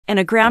In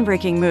a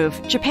groundbreaking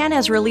move, Japan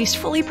has released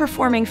fully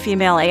performing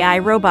female AI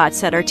robots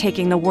that are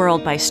taking the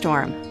world by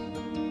storm.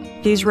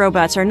 These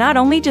robots are not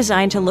only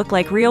designed to look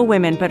like real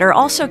women, but are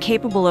also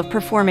capable of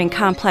performing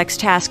complex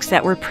tasks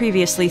that were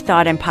previously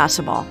thought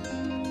impossible.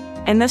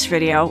 In this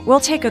video, we'll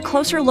take a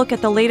closer look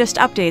at the latest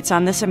updates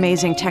on this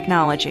amazing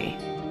technology.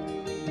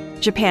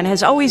 Japan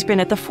has always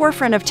been at the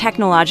forefront of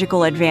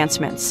technological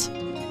advancements.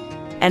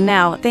 And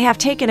now, they have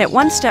taken it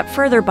one step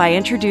further by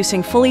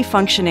introducing fully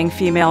functioning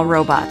female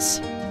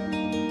robots.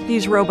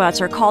 These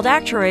robots are called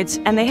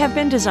actroids, and they have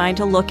been designed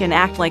to look and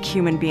act like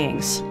human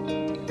beings.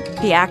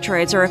 The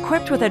actroids are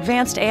equipped with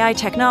advanced AI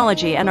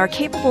technology and are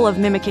capable of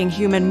mimicking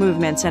human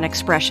movements and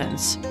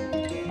expressions.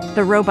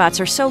 The robots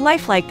are so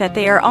lifelike that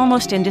they are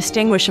almost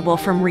indistinguishable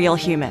from real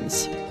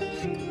humans.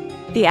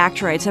 The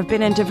actroids have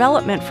been in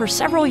development for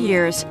several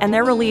years, and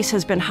their release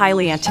has been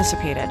highly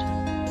anticipated.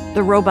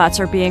 The robots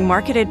are being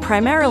marketed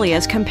primarily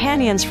as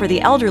companions for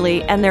the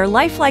elderly, and their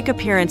lifelike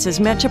appearance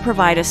is meant to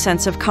provide a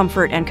sense of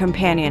comfort and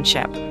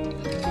companionship.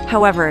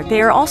 However,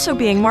 they are also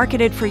being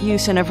marketed for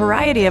use in a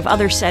variety of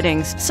other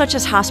settings, such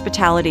as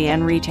hospitality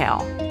and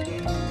retail.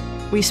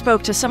 We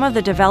spoke to some of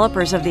the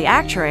developers of the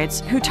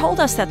actroids, who told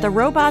us that the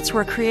robots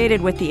were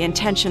created with the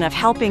intention of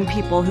helping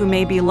people who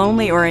may be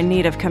lonely or in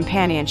need of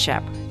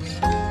companionship.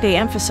 They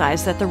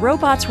emphasized that the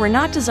robots were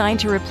not designed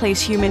to replace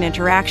human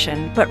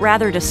interaction, but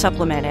rather to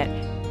supplement it.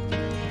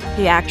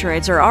 The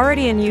actroids are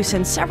already in use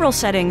in several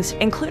settings,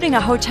 including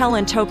a hotel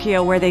in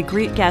Tokyo where they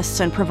greet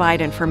guests and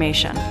provide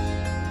information.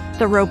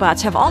 The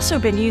robots have also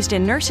been used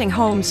in nursing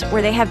homes,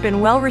 where they have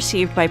been well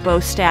received by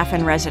both staff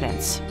and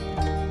residents.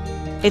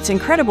 It's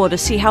incredible to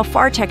see how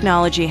far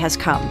technology has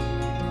come.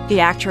 The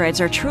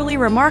actroids are truly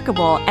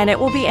remarkable, and it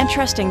will be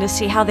interesting to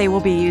see how they will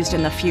be used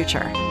in the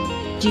future.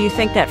 Do you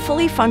think that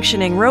fully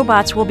functioning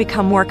robots will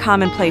become more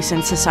commonplace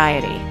in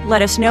society?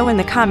 Let us know in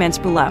the comments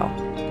below.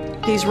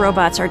 These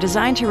robots are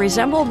designed to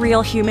resemble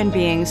real human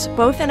beings,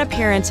 both in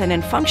appearance and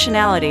in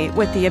functionality,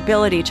 with the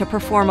ability to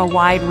perform a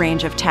wide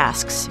range of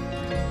tasks.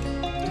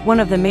 One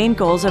of the main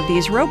goals of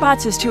these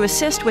robots is to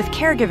assist with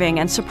caregiving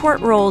and support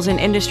roles in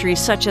industries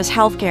such as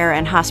healthcare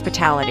and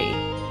hospitality.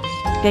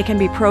 They can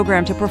be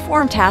programmed to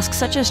perform tasks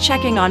such as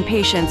checking on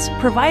patients,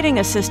 providing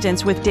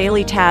assistance with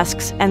daily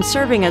tasks, and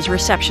serving as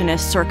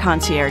receptionists or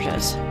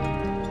concierges.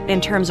 In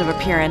terms of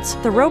appearance,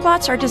 the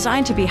robots are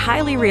designed to be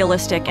highly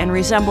realistic and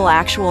resemble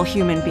actual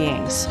human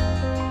beings.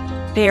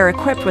 They are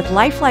equipped with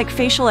lifelike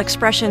facial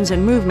expressions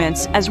and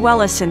movements, as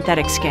well as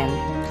synthetic skin.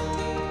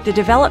 The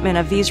development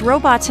of these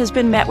robots has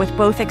been met with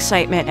both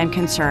excitement and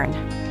concern.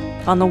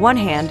 On the one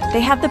hand,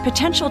 they have the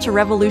potential to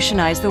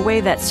revolutionize the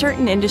way that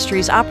certain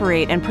industries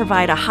operate and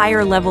provide a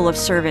higher level of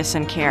service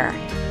and care.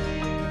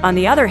 On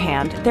the other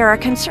hand, there are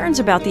concerns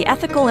about the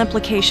ethical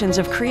implications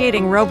of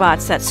creating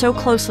robots that so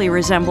closely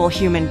resemble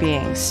human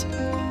beings.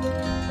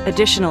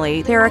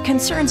 Additionally, there are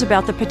concerns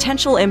about the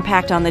potential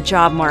impact on the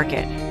job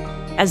market.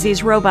 As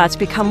these robots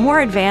become more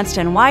advanced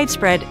and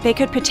widespread, they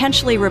could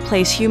potentially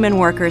replace human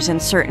workers in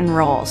certain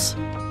roles.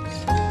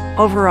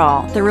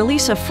 Overall, the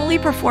release of fully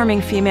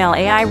performing female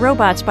AI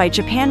robots by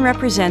Japan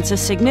represents a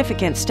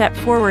significant step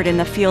forward in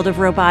the field of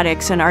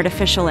robotics and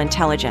artificial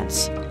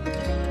intelligence.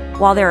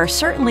 While there are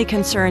certainly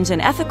concerns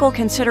and ethical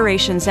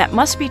considerations that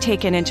must be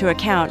taken into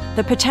account,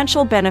 the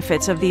potential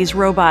benefits of these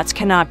robots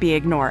cannot be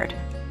ignored.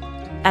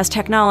 As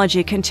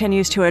technology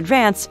continues to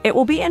advance, it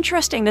will be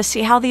interesting to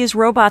see how these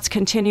robots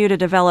continue to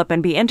develop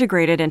and be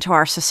integrated into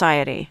our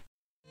society.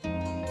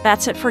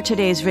 That's it for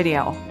today's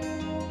video.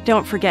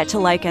 Don't forget to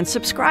like and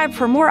subscribe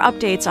for more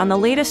updates on the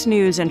latest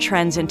news and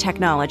trends in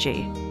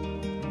technology.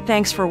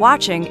 Thanks for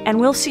watching, and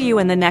we'll see you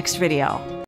in the next video.